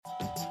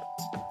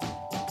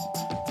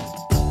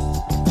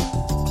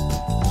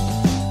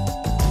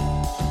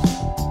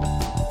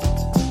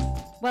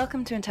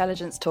Welcome to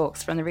Intelligence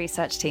Talks from the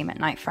research team at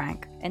Knight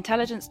Frank.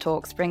 Intelligence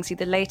Talks brings you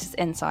the latest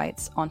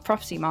insights on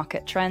property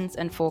market trends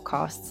and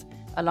forecasts,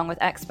 along with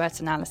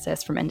expert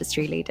analysis from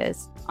industry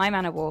leaders. I'm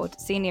Anna Ward,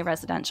 Senior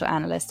Residential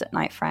Analyst at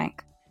Knight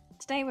Frank.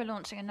 Today we're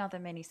launching another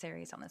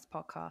mini-series on this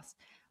podcast.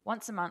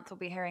 Once a month we'll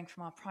be hearing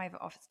from our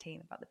private office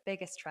team about the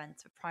biggest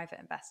trends for private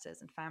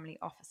investors and family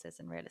offices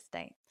in real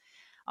estate.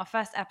 Our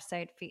first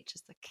episode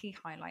features the key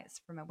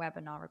highlights from a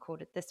webinar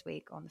recorded this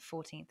week on the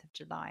 14th of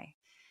July.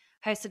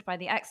 Hosted by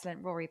the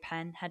excellent Rory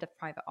Penn, Head of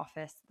Private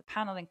Office, the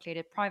panel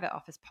included Private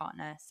Office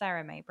Partner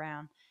Sarah May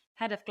Brown,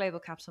 Head of Global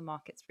Capital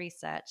Markets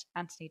Research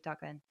Anthony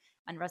Duggan,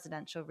 and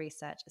Residential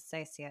Research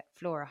Associate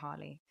Flora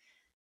Harley.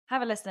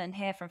 Have a listen and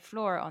hear from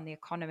Flora on the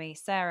economy,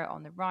 Sarah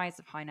on the rise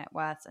of high net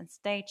worths, and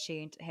stay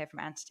tuned to hear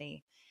from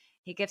Anthony.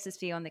 He gives his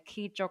view on the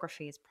key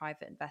geographies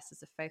private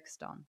investors are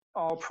focused on.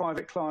 Our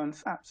private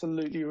clients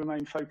absolutely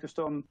remain focused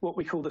on what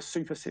we call the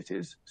super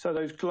cities. So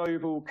those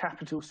global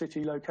capital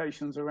city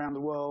locations around the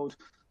world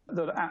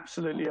that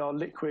absolutely are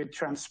liquid,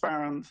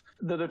 transparent,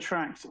 that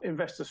attract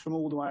investors from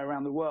all the way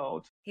around the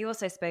world. He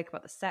also spoke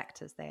about the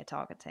sectors they are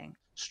targeting.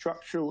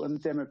 Structural and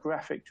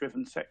demographic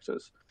driven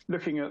sectors,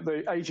 looking at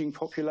the ageing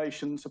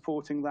population,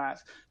 supporting that,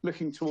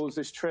 looking towards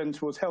this trend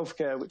towards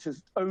healthcare, which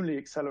has only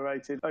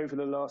accelerated over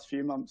the last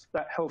few months,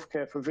 that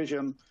healthcare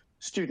provision,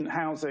 student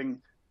housing,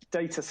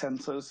 data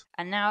centres.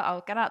 And now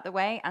I'll get out the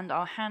way and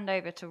I'll hand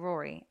over to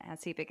Rory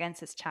as he begins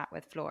his chat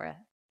with Flora.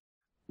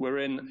 We're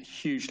in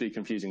hugely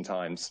confusing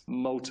times,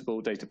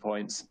 multiple data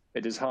points.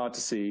 It is hard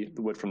to see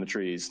the wood from the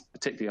trees,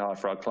 particularly hard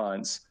for our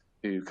clients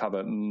who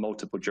cover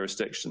multiple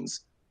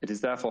jurisdictions. It is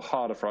therefore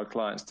harder for our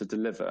clients to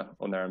deliver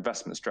on their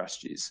investment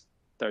strategies.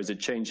 There is a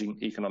changing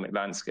economic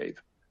landscape.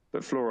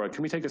 But Flora,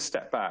 can we take a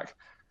step back?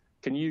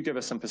 Can you give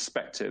us some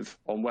perspective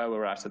on where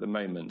we're at the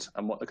moment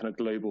and what the kind of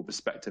global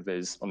perspective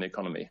is on the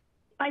economy?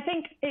 I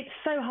think it's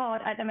so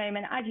hard at the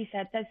moment. As you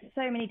said, there's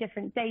so many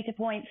different data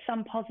points,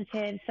 some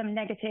positive, some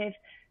negative.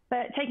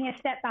 But taking a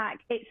step back,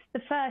 it's the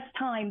first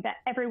time that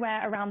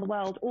everywhere around the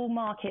world, all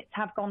markets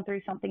have gone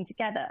through something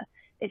together.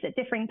 It's at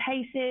differing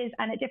paces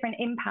and at different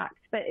impacts,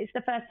 but it's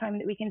the first time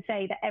that we can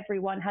say that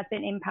everyone has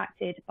been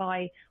impacted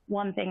by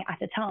one thing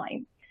at a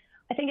time.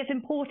 I think it's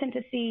important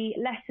to see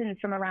lessons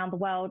from around the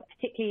world,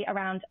 particularly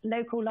around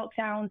local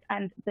lockdowns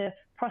and the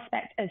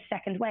prospect of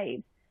second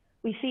waves.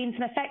 We've seen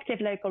some effective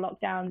local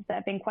lockdowns that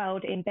have been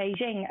quelled in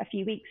Beijing a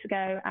few weeks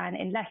ago and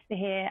in Leicester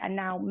here and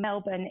now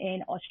Melbourne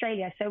in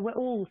Australia. So we're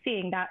all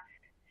seeing that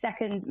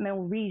second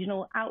more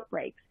regional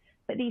outbreaks.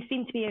 But these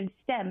seem to be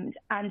stemmed,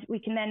 and we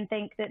can then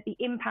think that the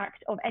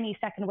impact of any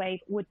second wave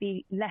would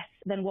be less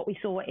than what we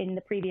saw in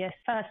the previous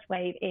first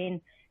wave in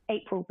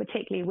April,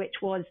 particularly, which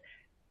was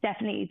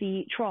definitely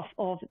the trough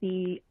of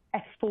the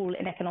fall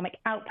in economic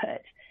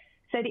output.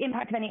 So the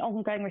impact of any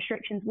ongoing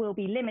restrictions will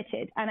be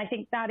limited. And I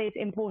think that is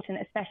important,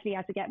 especially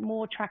as we get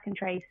more track and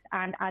trace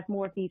and as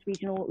more of these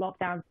regional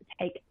lockdowns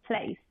take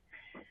place.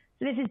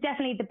 So this is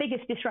definitely the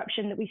biggest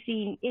disruption that we've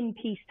seen in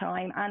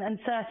peacetime, and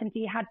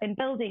uncertainty had been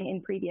building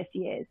in previous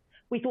years.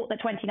 We thought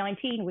that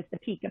 2019 was the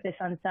peak of this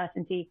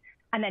uncertainty,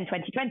 and then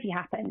 2020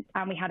 happened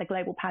and we had a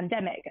global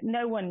pandemic.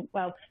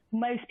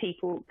 Most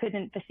people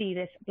couldn't foresee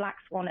this black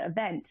swan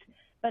event.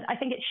 But I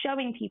think it's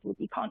showing people that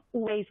you can't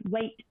always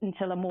wait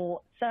until a more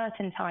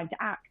certain time to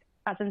act,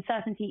 as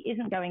uncertainty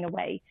isn't going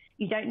away.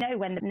 You don't know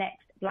when the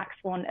next black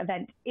swan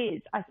event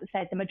is. As I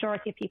said, the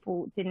majority of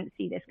people didn't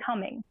see this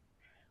coming.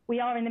 We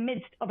are in the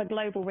midst of a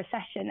global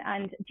recession,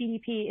 and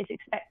GDP is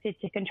expected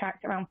to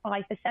contract around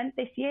 5%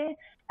 this year.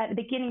 At the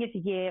beginning of the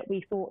year,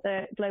 we thought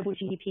the global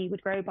GDP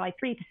would grow by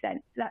 3%. So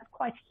that's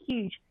quite a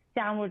huge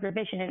downward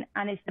revision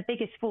and is the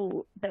biggest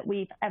fall that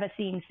we've ever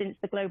seen since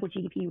the global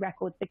GDP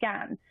records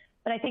began.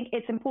 But I think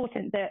it's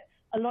important that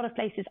a lot of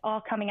places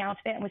are coming out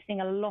of it, and we're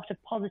seeing a lot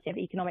of positive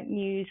economic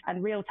news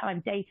and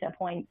real-time data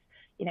points,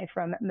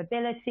 from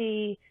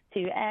mobility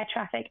to air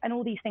traffic and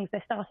all these things.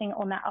 They're starting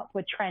on that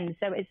upward trend.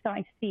 So it's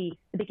starting to see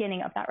the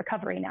beginning of that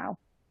recovery now.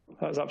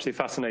 That was absolutely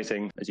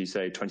fascinating. As you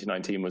say,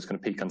 2019 was kind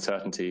of peak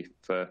uncertainty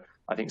for,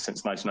 I think,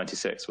 since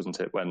 1996, wasn't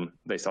it, when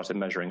they started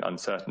measuring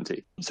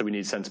uncertainty. So we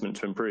need sentiment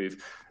to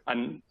improve.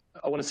 And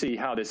I want to see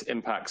how this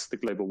impacts the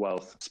global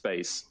wealth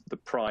space. The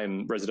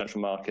prime residential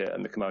market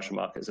and the commercial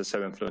markets are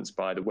so influenced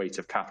by the weight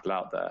of capital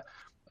out there.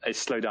 A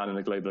slowdown in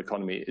the global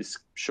economy is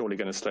surely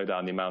going to slow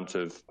down the amount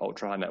of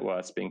ultra-high net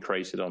worths being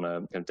created on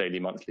a daily,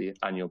 monthly,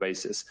 annual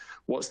basis.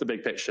 What's the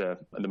big picture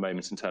at the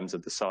moment in terms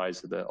of the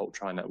size of the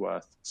ultra-high net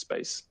worth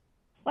space?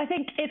 Well, I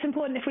think it's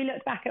important if we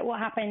look back at what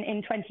happened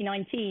in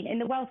 2019. In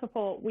the wealth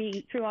report,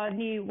 through our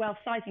new wealth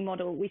sizing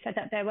model, we said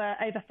that there were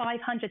over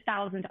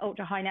 500,000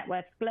 ultra-high net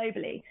worths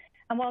globally.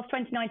 And whilst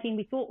 2019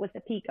 we thought was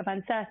the peak of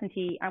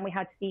uncertainty and we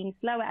had seen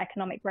slower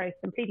economic growth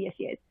than previous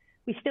years,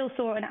 we still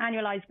saw an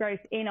annualized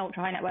growth in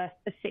ultra-high net worth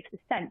of 6%.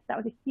 That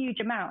was a huge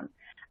amount.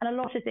 And a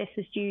lot of this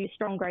was due to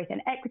strong growth in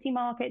equity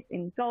markets,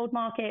 in gold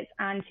markets,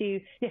 and to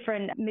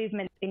different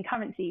movements in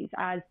currencies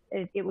as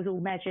it was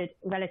all measured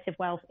relative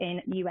wealth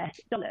in US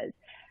dollars.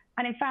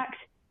 And in fact,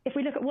 if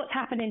we look at what's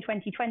happened in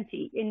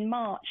 2020, in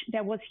March,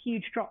 there was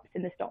huge drops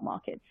in the stock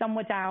market. Some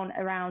were down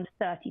around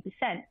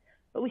 30%.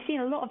 But we've seen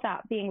a lot of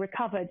that being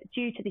recovered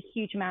due to the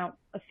huge amount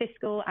of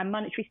fiscal and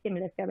monetary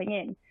stimulus going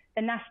in.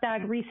 The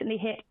Nasdaq recently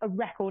hit a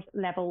record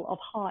level of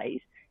highs.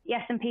 The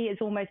S&P is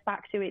almost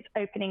back to its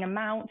opening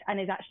amount and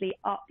is actually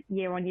up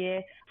year on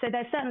year. So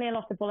there's certainly a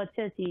lot of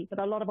volatility, but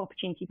a lot of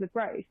opportunity for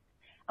growth.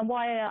 And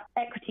why are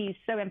equities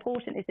so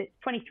important is it's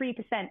 23%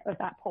 of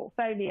that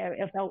portfolio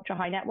of ultra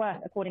high net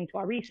worth, according to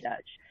our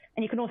research.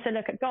 And you can also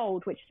look at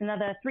gold, which is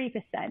another 3%,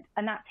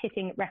 and that's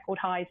hitting record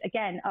highs,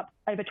 again, up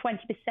over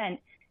 20%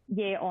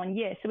 year on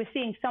year. So we're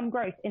seeing some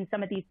growth in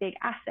some of these big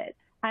assets.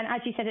 And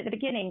as you said at the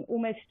beginning,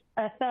 almost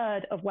a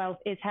third of wealth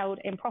is held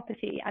in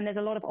property, and there's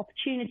a lot of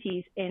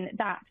opportunities in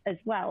that as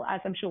well,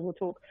 as I'm sure we'll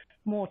talk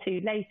more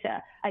to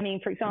later. I mean,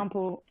 for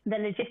example, the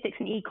logistics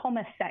and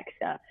e-commerce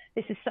sector,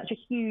 this is such a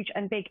huge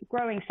and big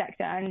growing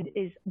sector and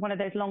is one of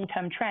those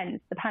long-term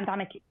trends. The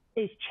pandemic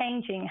is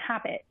changing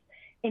habits.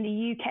 In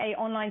the UK,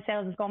 online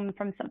sales has gone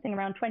from something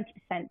around 20%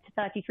 to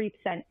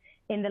 33%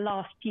 in the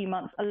last few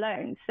months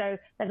alone. So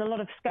there's a lot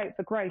of scope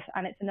for growth,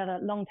 and it's another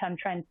long-term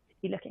trend to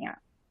be looking at.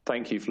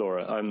 Thank you,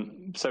 Flora.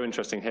 So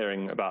interesting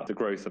hearing about the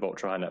growth of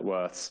ultra high net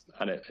worths,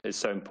 and it is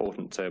so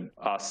important to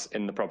us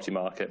in the property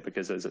market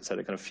because, as it said,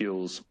 it kind of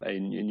fuels a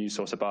new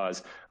source of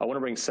buyers. I want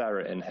to bring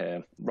Sarah in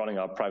here, running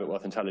our private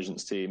wealth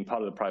intelligence team,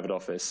 part of the private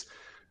office.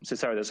 So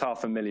Sarah, there's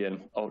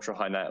 500,000 ultra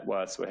high net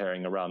worths we're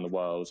hearing around the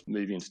world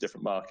moving into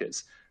different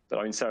markets. But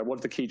I mean, Sarah, what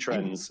are the key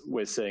trends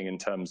we're seeing in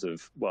terms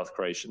of wealth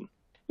creation?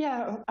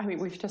 Yeah, I mean,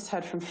 we've just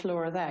heard from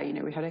Flora there. You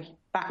know, we had a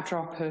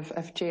backdrop of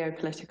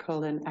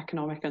geopolitical and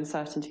economic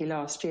uncertainty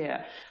last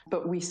year,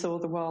 but we saw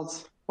the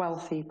world's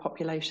wealthy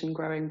population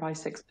growing by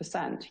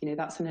 6%. You know,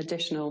 that's an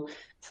additional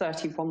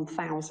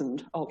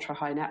 31,000 ultra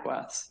high net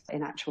worths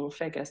in actual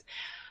figures.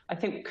 I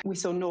think we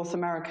saw North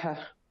America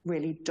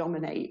really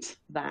dominate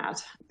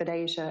that, but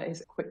Asia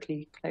is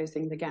quickly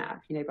closing the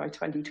gap. You know, by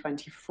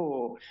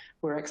 2024,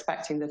 we're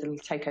expecting that it'll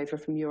take over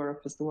from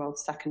Europe as the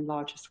world's second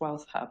largest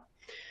wealth hub.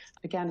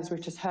 Again, as we've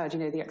just heard, you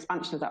know, the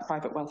expansion of that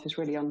private wealth is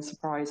really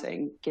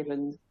unsurprising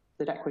given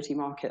that equity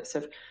markets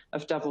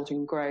have doubled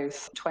in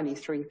growth.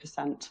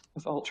 23%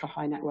 of ultra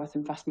high net worth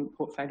investment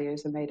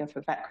portfolios are made up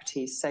of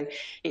equities. So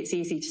it's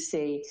easy to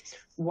see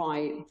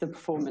why the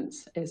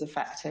performance is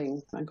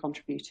affecting and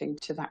contributing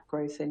to that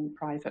growth in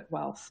private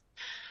wealth.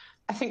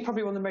 I think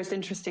probably one of the most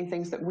interesting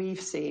things that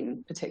we've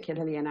seen,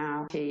 particularly in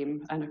our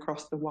team and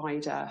across the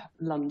wider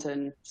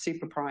London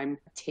super prime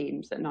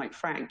teams at Knight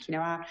Frank, you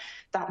know,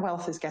 that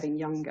wealth is getting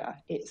younger.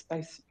 It's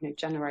both, you know,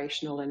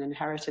 generational and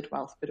inherited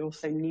wealth, but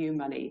also new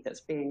money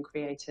that's being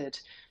created,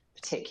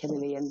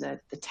 particularly in the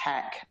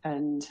tech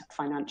and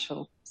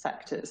financial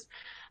sectors.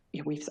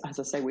 You know, as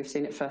I say, we've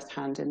seen it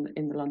firsthand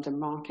in the London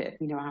market.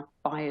 You know, our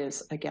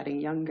buyers are getting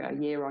younger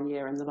year on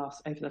year over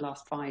the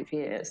last 5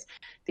 years.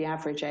 The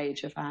average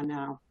age of our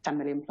now 10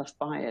 million plus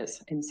buyers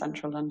in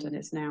central London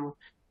is now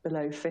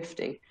below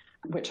 50,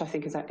 which I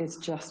think is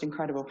just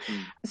incredible.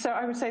 So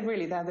I would say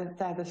really they're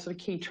the sort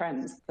of key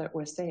trends that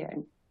we're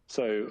seeing.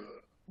 So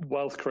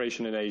wealth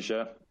creation in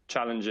Asia,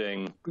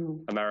 challenging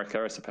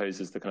America, I suppose,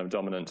 is the kind of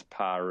dominant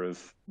power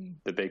of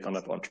the big kind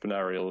of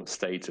entrepreneurial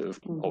state of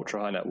ultra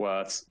high net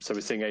worths. So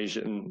we're seeing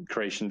Asian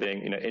creation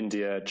being, you know,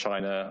 India,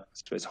 China, I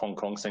suppose Hong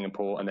Kong,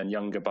 Singapore, and then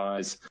younger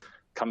buyers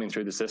coming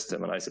through the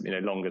system. And I said, you know,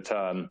 longer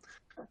term,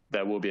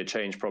 there will be a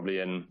change probably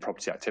in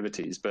property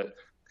activities. But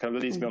kind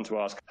of leads me on to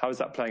ask, how is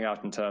that playing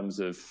out in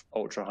terms of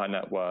ultra high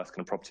net worth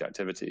kind of property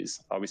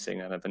activities? Are we seeing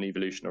kind of an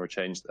evolution or a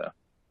change there?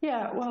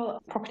 Yeah, well,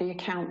 property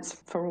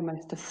accounts for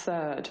almost a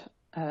third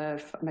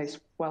of most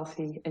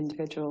wealthy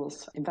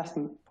individuals'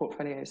 investment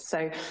portfolios.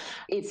 So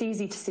it's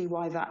easy to see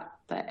why that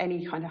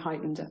any kind of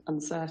heightened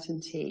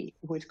uncertainty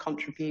would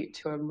contribute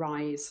to a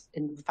rise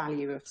in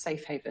value of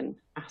safe haven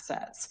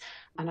assets.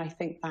 And I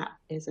think that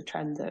is a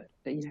trend that,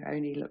 you know,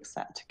 only looks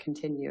set to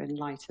continue in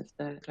light of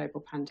the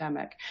global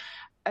pandemic.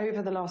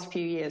 Over the last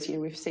few years, you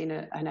know, we've seen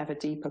an ever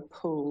deeper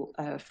pool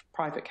of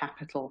private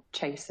capital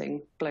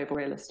chasing global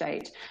real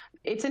estate.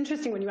 It's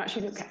interesting when you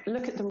actually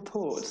look at the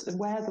reports,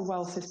 where the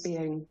wealth is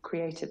being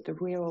created, the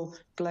real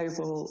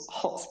global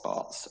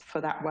hotspots for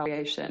that wealth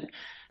creation,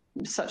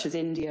 such as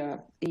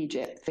India,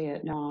 Egypt,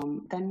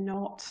 Vietnam, they're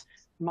not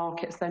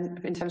markets, then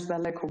in terms of their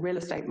local real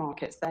estate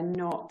markets, they're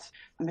not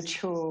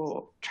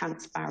mature,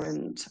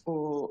 transparent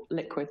or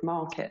liquid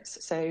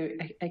markets. So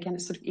again,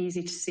 it's sort of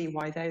easy to see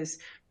why those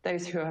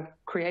who are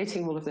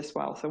creating all of this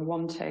wealth are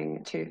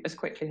wanting to, as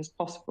quickly as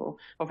possible,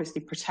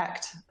 obviously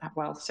protect that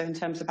wealth. So in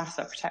terms of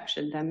asset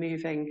protection, they're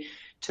moving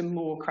to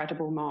more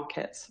credible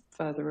markets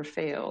further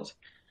afield.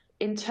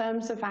 In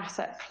terms of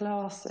asset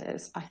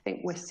classes, I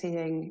think we're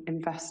seeing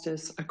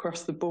investors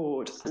across the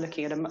board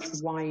looking at a much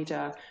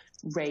wider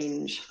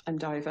range and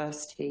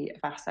diversity of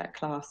asset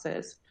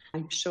classes.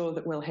 I'm sure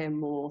that we'll hear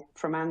more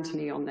from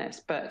Anthony on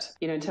this, but,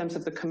 you know, in terms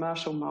of the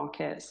commercial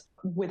markets,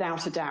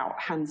 without a doubt,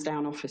 hands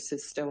down,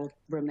 offices still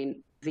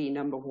remain the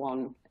number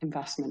one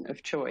investment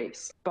of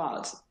choice.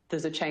 But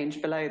there's a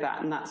change below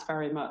that, and that's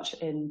very much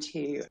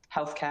into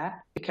healthcare,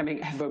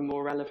 becoming ever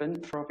more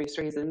relevant for obvious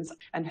reasons,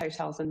 and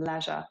hotels and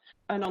leisure.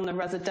 And on the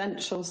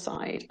residential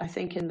side, I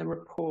think in the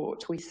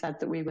report we said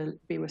that we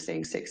were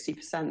seeing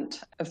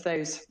 60% of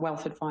those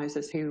wealth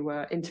advisors who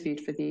were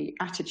interviewed for the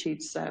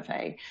attitude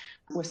survey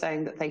were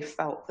saying that they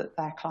felt that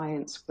their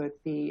clients would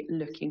be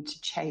looking to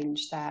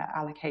change their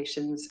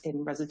allocations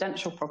in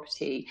residential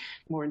property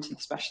more into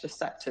the specialist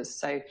sectors.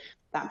 So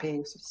that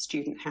being sort of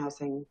student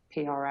housing,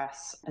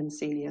 PRS, and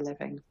senior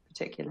living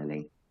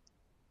particularly.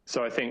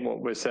 So I think what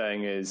we're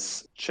saying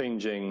is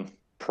changing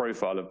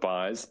profile of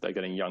buyers. They're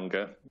getting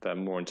younger, they're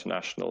more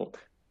international,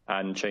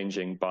 and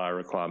changing buyer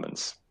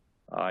requirements.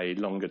 I.e.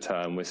 longer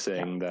term, we're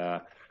seeing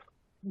their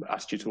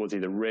attitude towards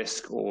either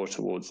risk or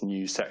towards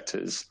new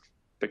sectors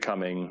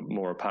becoming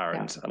more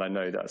apparent. And I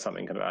know that's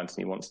something kind of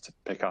Anthony wants to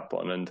pick up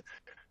on. And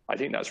I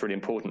think that's really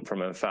important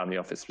from a family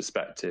office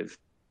perspective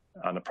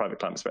and a private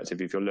client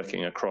perspective, if you're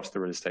looking across the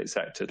real estate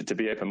sector, to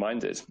be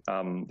open-minded.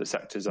 The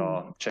sectors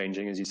are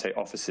changing. As you say,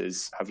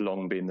 offices have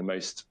long been the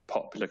most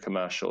popular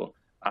commercial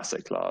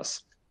asset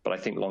class. But I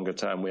think longer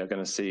term, we are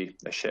going to see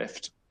a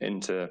shift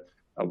into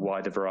a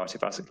wider variety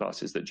of asset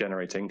classes that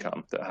generate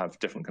income, that have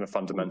different kind of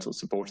fundamentals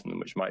supporting them,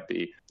 which might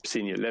be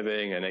senior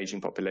living, an aging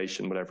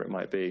population, whatever it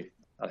might be.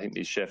 I think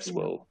these shifts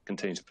will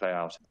continue to play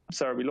out.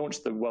 Sarah, we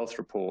launched the Wealth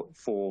Report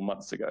 4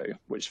 months ago,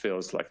 which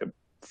feels like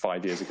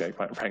 5 years ago,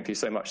 quite frankly.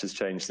 So much has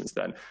changed since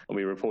then, and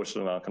we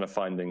reported on our kind of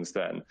findings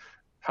then.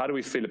 How do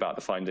we feel about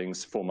the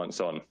findings 4 months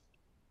on?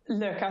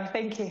 Look, I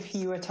think if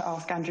you were to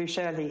ask Andrew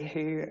Shirley,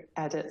 who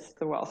edits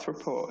the Wealth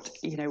Report,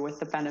 with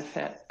the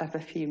benefit of a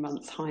few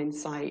months'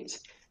 hindsight,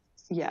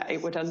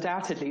 it would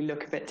undoubtedly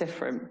look a bit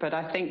different. But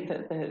I think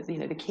that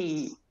the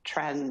key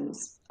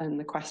trends and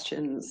the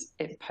questions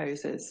it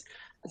poses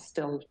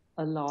still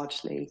are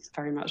largely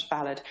very much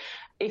valid.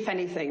 If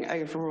anything,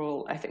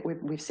 overall, I think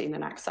we've seen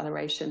an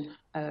acceleration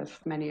of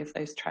many of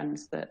those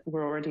trends that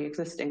were already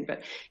existing.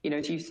 But,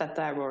 as you said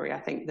there, Rory, I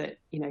think that,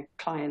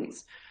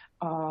 clients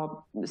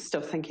are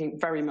still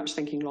very much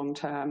thinking long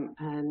term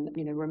and,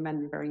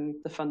 remembering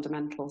the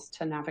fundamentals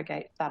to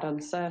navigate that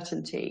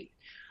uncertainty.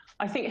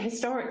 I think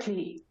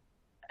historically,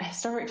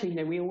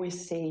 we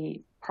always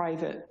see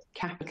private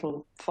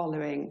capital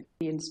following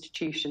the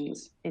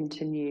institutions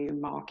into new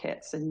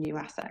markets and new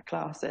asset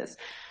classes.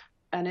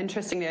 And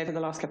interestingly, over the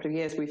last couple of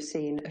years, we've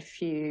seen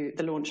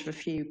the launch of a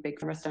few big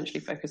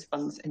residentially focused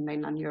funds in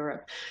mainland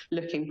Europe,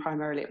 looking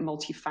primarily at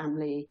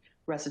multifamily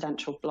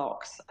residential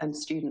blocks and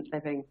student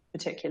living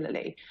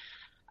particularly.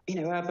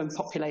 Urban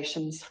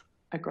populations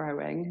are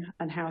growing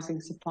and housing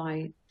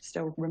supply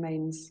still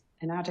remains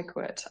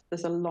inadequate.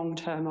 There's a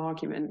long-term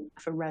argument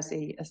for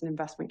resi as an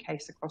investment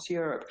case across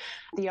Europe.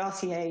 The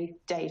RCA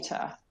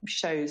data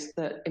shows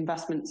that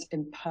investments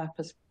in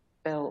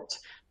purpose-built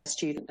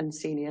student and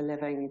senior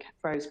living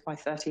rose by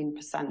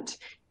 13%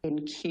 in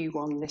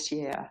Q1 this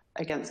year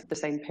against the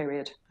same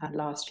period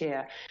last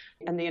year.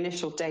 And the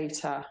initial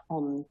data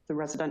on the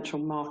residential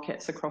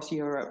markets across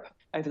Europe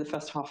over the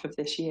first half of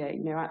this year,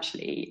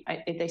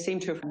 they seem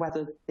to have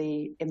weathered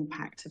the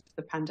impact of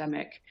the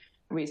pandemic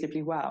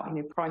reasonably well.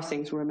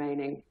 Pricing's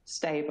remaining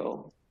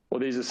stable. Well,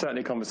 these are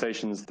certainly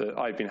conversations that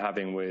I've been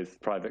having with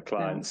private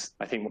clients.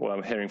 I think what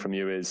I'm hearing from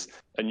you is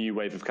a new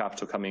wave of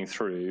capital coming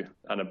through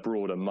and a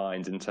broader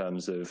mind in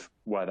terms of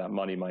where that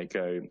money might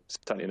go,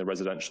 certainly in the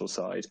residential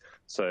side.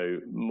 So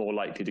more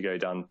likely to go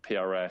down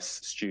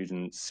PRS,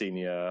 student,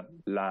 senior,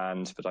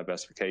 land for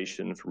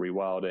diversification, for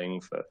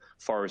rewilding, for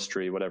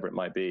forestry, whatever it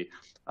might be,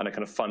 and a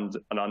kind of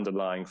an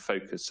underlying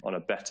focus on a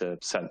better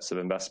sense of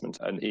investment,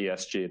 an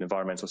ESG, an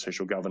environmental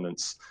social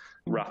governance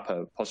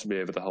wrapper, possibly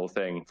over the whole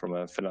thing from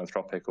a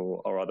philanthropic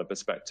or other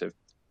perspective.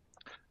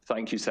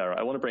 Thank you, Sarah.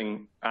 I want to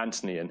bring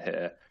Anthony in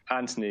here.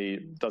 Anthony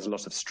does a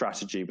lot of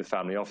strategy with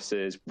family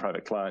offices,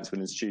 private clients,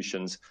 with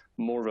institutions,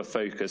 more of a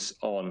focus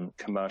on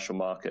commercial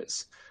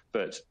markets,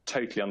 but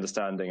totally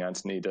understanding,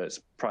 Anthony, that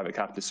private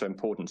capital is so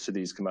important to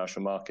these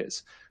commercial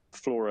markets.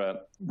 Flora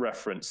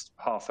referenced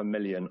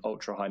 500,000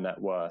 ultra high net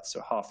worth,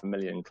 so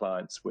 500,000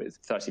 clients with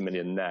 30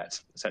 million net,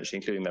 essentially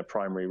including their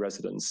primary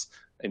residence.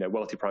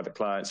 Wealthy private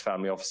clients,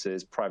 family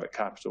offices, private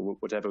capital,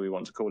 whatever we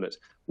want to call it.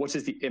 What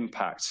is the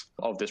impact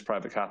of this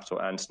private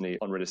capital, Anthony,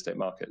 on real estate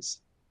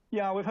markets?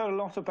 Yeah, we've heard a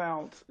lot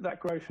about that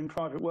growth in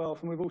private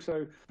wealth, and we've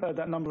also heard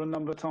that number a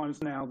number of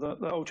times now, that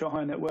the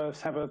ultra-high net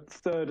worths have a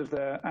third of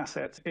their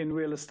assets in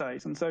real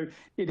estate. And so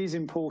it is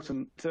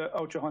important to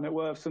ultra-high net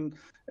worths, and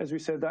as we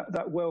said,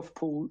 that wealth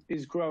pool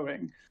is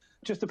growing.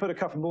 Just to put a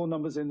couple more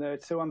numbers in there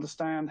to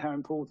understand how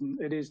important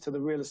it is to the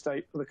real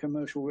estate, the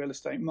commercial real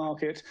estate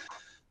market.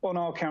 On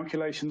our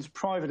calculations,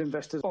 private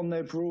investors, on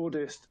their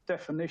broadest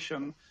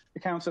definition,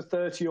 accounts for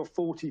 30 or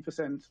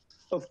 40%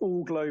 of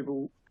all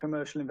global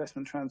commercial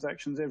investment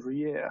transactions every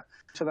year.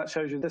 So that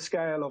shows you the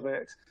scale of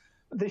it.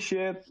 This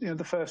year,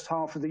 the first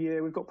half of the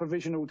year, we've got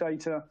provisional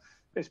data.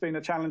 It's been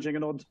a challenging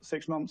and odd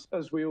 6 months,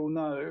 as we all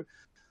know.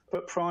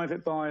 But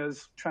private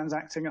buyers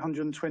transacting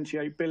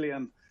 128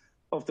 billion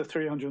of the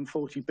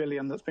 340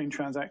 billion that's been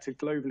transacted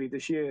globally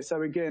this year.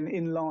 So again,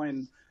 in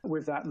line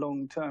with that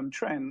long-term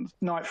trend.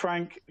 Knight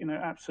Frank,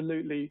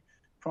 absolutely,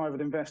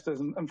 private investors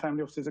and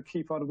family offices are a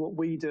key part of what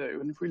we do.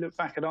 And if we look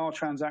back at our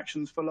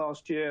transactions for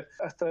last year,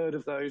 a third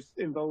of those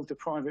involved a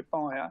private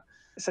buyer.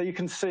 So you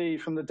can see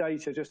from the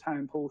data just how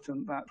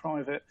important that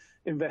private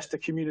investor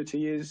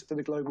community is to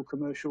the global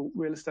commercial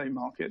real estate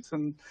markets.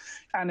 And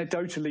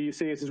anecdotally, you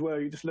see it as well.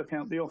 You just look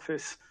out the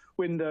office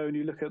window and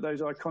you look at those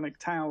iconic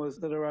towers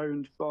that are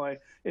owned by,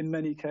 in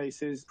many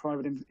cases,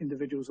 private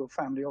individuals or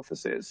family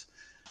offices.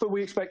 But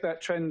we expect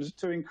that trend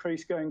to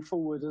increase going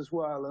forward as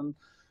well. And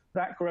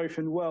that growth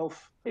in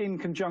wealth, in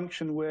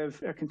conjunction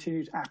with a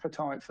continued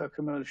appetite for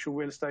commercial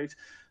real estate,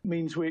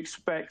 means we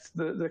expect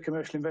the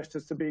commercial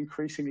investors to be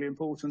increasingly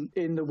important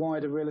in the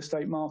wider real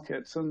estate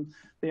markets. And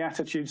the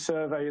attitude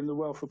survey in the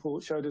Wealth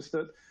Report showed us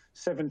that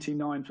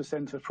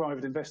 79% of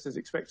private investors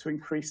expect to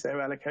increase their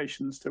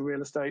allocations to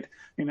real estate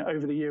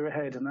over the year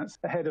ahead, and that's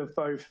ahead of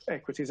both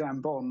equities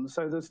and bonds.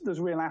 So there's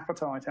real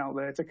appetite out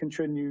there to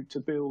continue to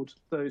build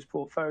those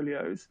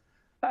portfolios.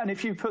 And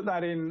if you put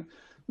that in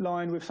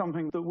line with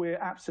something that we're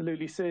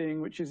absolutely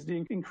seeing, which is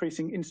the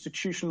increasing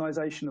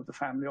institutionalization of the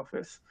family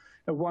office.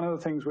 And one of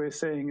the things we're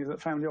seeing is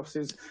that family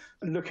offices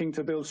are looking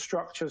to build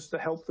structures to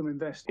help them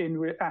invest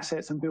in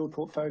assets and build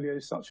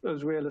portfolios such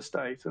as real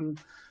estate. And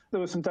there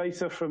was some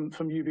data from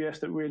UBS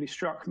that really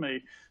struck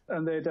me,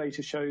 and their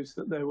data shows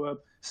that there were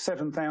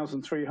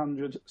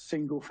 7,300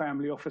 single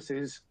family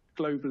offices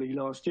globally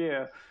last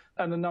year.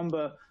 And the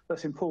number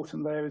that's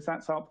important there is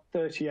that's up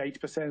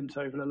 38%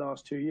 over the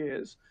last 2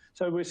 years.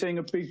 So we're seeing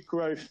a big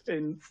growth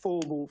in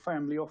formal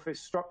family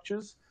office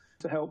structures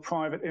to help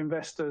private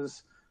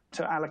investors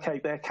to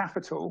allocate their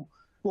capital.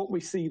 What we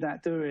see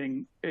that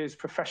doing is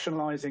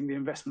professionalizing the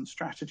investment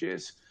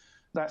strategies.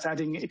 That's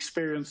adding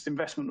experienced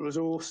investment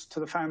resource to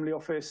the family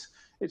office.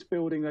 It's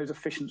building those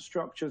efficient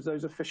structures,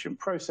 those efficient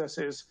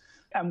processes.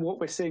 And what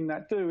we're seeing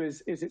that do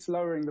is it's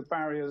lowering the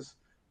barriers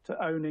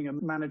to owning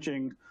and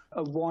managing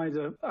a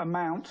wider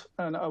amount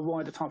and a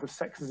wider type of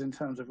sectors in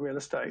terms of real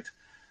estate.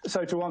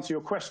 So to answer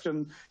your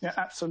question,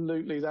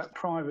 absolutely, that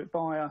private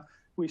buyer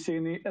we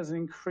see as an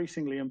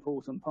increasingly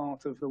important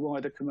part of the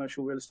wider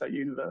commercial real estate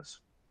universe.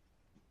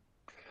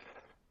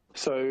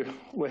 So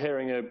we're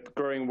hearing a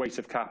growing weight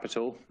of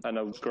capital and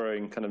a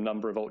growing kind of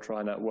number of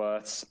ultra-high net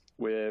worths.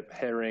 We're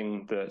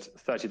hearing that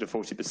 30 to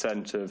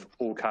 40% of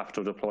all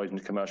capital deployed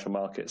into commercial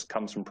markets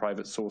comes from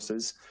private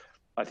sources.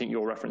 I think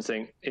you're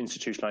referencing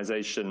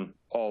institutionalization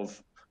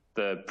of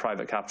the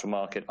private capital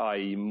market,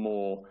 i.e.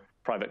 more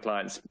private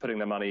clients putting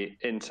their money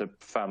into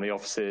family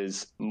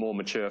offices, more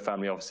mature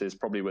family offices,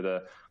 probably with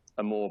a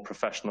more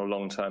professional,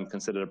 long-term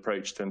considered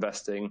approach to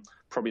investing,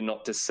 probably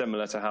not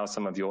dissimilar to how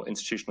some of your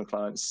institutional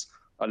clients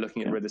are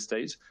looking at real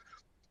estate.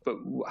 But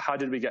how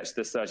did we get to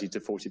this 30 to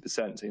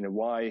 40%?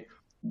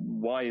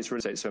 Why is real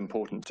estate so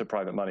important to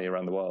private money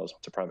around the world,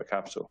 to private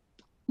capital?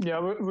 Yeah,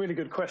 really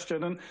good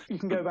question. And you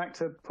can go back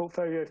to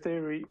portfolio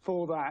theory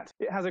for that.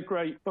 It has a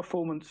great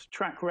performance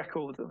track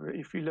record.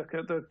 If you look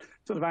at the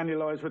sort of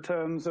annualized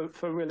returns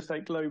for real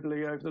estate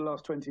globally over the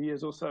last 20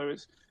 years or so,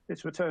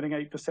 it's returning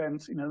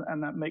 8%,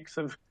 and that mix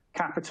of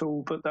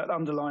capital, but that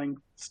underlying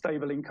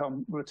stable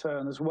income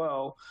return as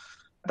well.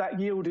 That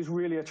yield is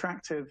really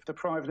attractive to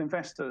private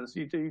investors.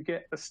 You do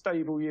get a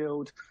stable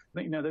yield,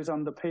 there's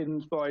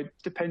underpinned by,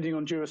 depending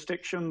on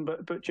jurisdiction,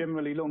 but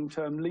generally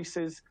long-term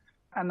leases.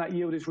 And that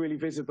yield is really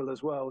visible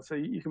as well. So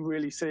you can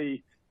really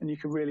see and you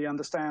can really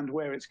understand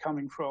where it's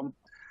coming from.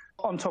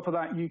 On top of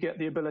that, you get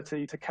the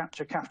ability to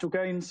capture capital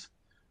gains.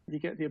 You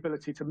get the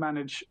ability to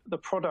manage the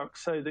product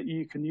so that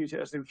you can use it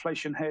as an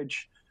inflation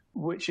hedge,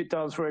 which it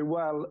does very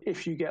well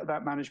if you get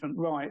that management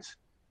right.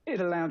 It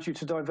allows you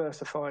to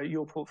diversify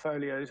your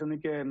portfolios. And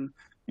again,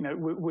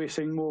 we're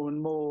seeing more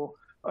and more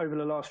over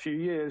the last few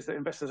years that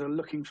investors are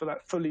looking for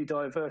that fully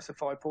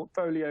diversified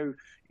portfolio.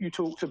 You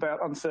talked about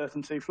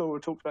uncertainty. Flora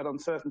talked about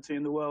uncertainty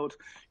in the world.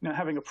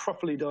 Having a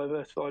properly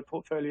diversified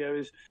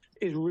portfolio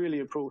is really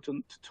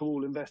important to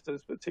all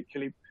investors,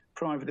 particularly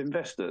private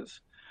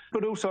investors.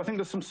 But also, I think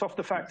there's some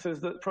softer factors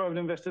that private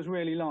investors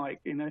really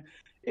like.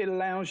 It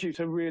allows you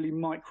to really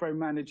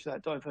micromanage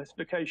that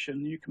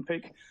diversification. You can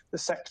pick the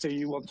sector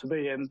you want to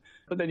be in,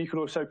 but then you can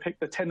also pick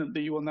the tenant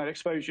that you want that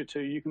exposure to.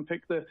 You can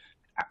pick the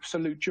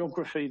absolute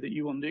geography that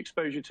you want the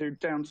exposure to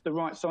down to the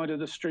right side of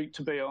the street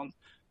to be on.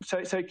 So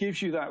it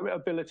gives you that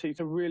ability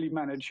to really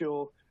manage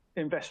your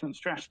investment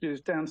strategies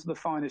down to the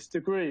finest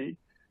degree.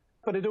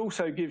 But it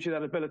also gives you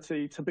that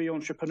ability to be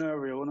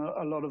entrepreneurial. And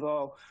a lot of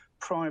our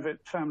private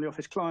family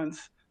office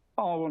clients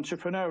are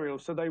entrepreneurial,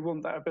 so they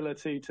want that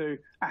ability to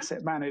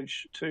asset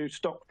manage, to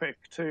stock pick,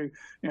 to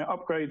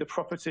upgrade the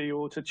property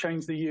or to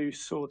change the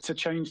use or to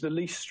change the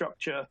lease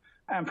structure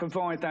and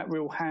provide that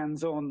real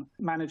hands-on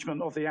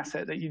management of the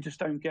asset that you just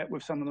don't get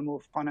with some of the more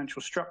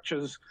financial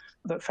structures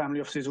that family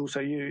offices also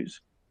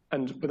use.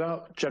 And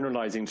without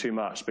generalizing too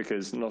much,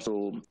 because not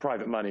all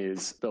private money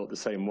is built the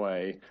same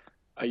way,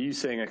 are you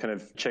seeing a kind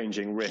of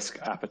changing risk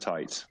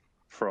appetite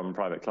from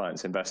private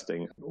clients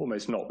investing,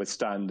 almost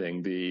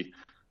notwithstanding the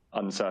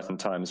uncertain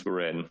times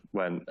we're in,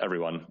 when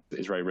everyone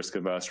is very risk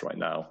averse right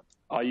now.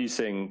 Are you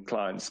seeing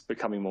clients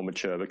becoming more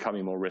mature,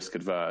 becoming more risk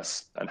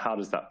adverse? And how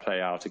does that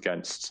play out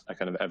against a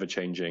kind of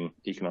ever-changing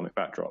economic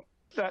backdrop?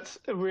 That's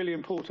a really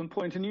important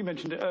point. And you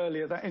mentioned it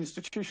earlier, that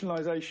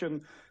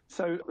institutionalization.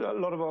 So a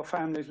lot of our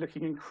families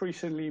looking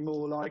increasingly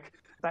more like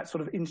that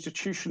sort of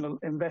institutional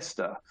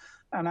investor.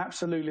 And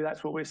absolutely,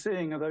 that's what we're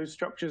seeing. Those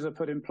structures are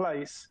put in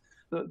place,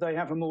 that they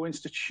have a more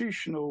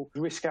institutional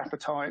risk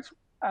appetite.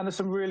 And there's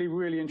some really,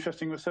 really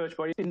interesting research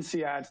by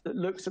INSEAD that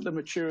looks at the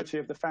maturity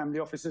of the family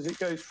office as it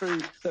goes through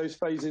those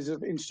phases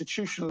of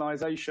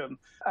institutionalization.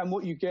 And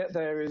what you get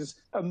there is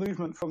a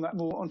movement from that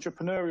more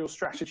entrepreneurial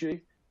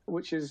strategy,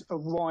 which is a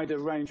wider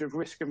range of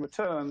risk and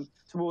return,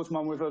 towards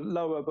one with a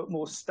lower but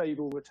more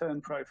stable return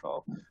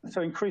profile.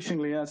 So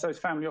increasingly, as those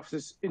family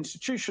offices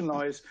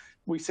institutionalize,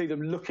 we see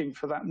them looking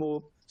for that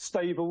more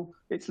stable.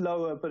 It's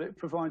lower, but it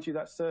provides you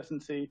that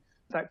certainty,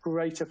 that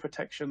greater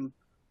protection,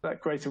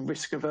 that greater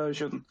risk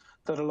aversion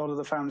that a lot of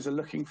the families are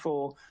looking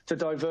for to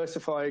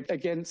diversify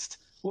against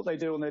what they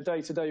do on their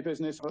day-to-day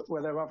business,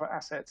 where their other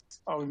assets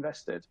are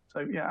invested.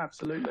 So, yeah,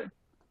 absolutely.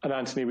 And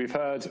Anthony, we've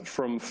heard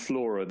from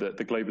Flora that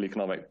the global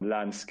economic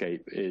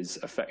landscape is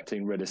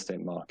affecting real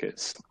estate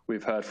markets.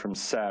 We've heard from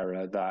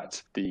Sarah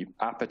that the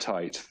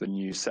appetite for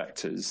new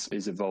sectors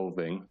is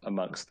evolving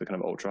amongst the kind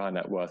of ultra high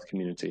net worth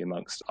community,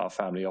 amongst our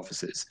family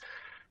offices.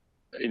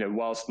 You know,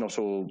 whilst not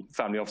all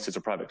family offices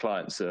or private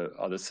clients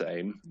are the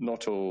same,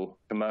 not all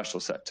commercial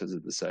sectors are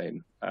the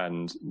same.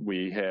 And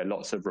we hear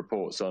lots of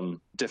reports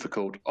on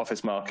difficult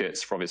office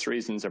markets for obvious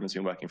reasons. Everyone's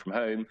been working from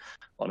home,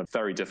 on a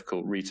very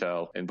difficult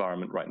retail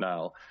environment right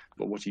now.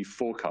 But what are you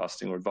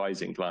forecasting or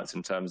advising clients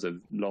in terms of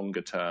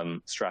longer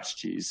term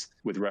strategies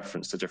with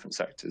reference to different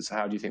sectors?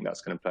 How do you think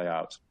that's going to play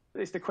out?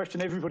 It's the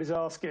question everybody's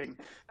asking.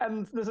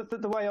 And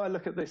the way I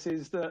look at this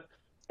is that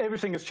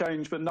everything has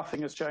changed, but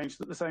nothing has changed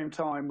at the same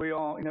time.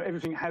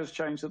 Everything has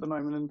changed at the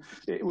moment,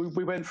 and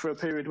we went through a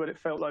period where it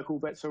felt like all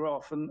bets are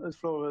off. And as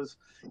Flora's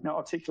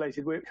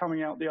articulated, we're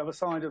coming out the other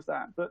side of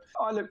that. But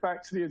I look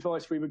back to the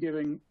advice we were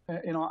giving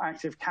in our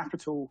Active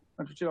Capital,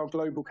 which is our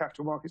global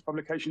capital markets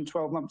publication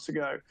 12 months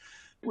ago.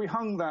 We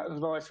hung that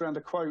advice around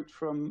a quote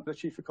from the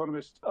chief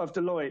economist of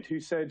Deloitte, who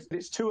said,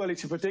 "It's too early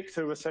to predict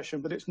a recession,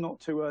 but it's not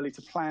too early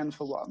to plan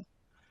for one."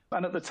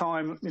 And at the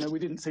time, we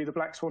didn't see the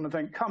Black Swan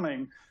event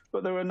coming,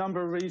 but there were a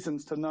number of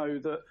reasons to know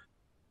that,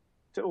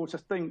 or to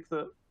think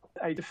that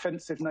a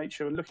defensive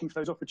nature and looking for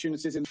those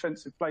opportunities in a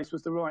defensive place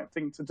was the right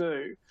thing to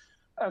do.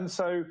 And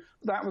so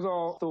that was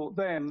our thought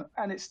then,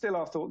 and it's still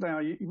our thought now.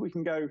 We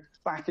can go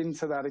back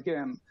into that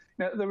again.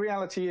 Now, the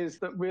reality is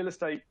that real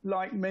estate,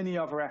 like many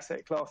other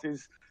asset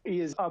classes,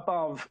 is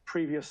above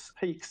previous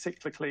peaks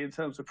cyclically in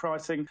terms of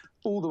pricing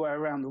all the way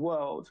around the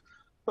world.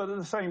 But at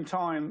the same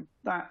time,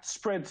 that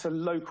spread to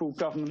local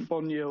government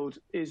bond yield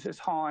is as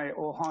high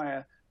or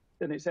higher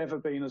than it's ever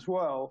been as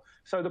well.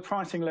 So the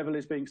pricing level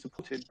is being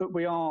supported, but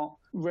we are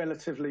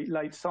relatively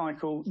late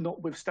cycle,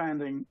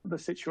 notwithstanding the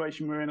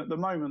situation we're in at the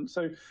moment.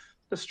 So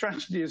the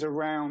strategy is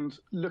around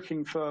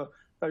looking for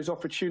those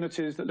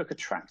opportunities that look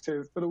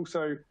attractive, but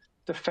also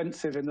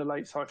defensive in the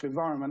late cycle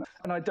environment.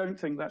 And I don't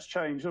think that's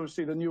changed.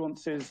 Obviously, the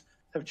nuances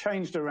have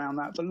changed around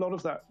that, but a lot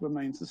of that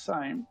remains the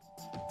same.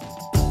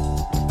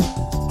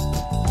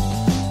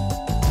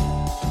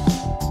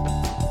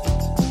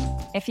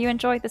 If you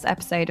enjoyed this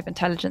episode of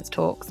Intelligence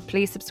Talks,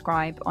 please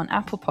subscribe on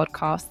Apple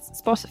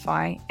Podcasts,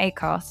 Spotify,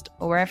 Acast,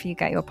 or wherever you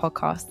get your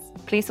podcasts.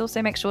 Please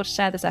also make sure to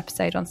share this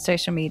episode on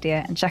social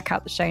media and check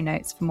out the show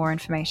notes for more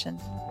information.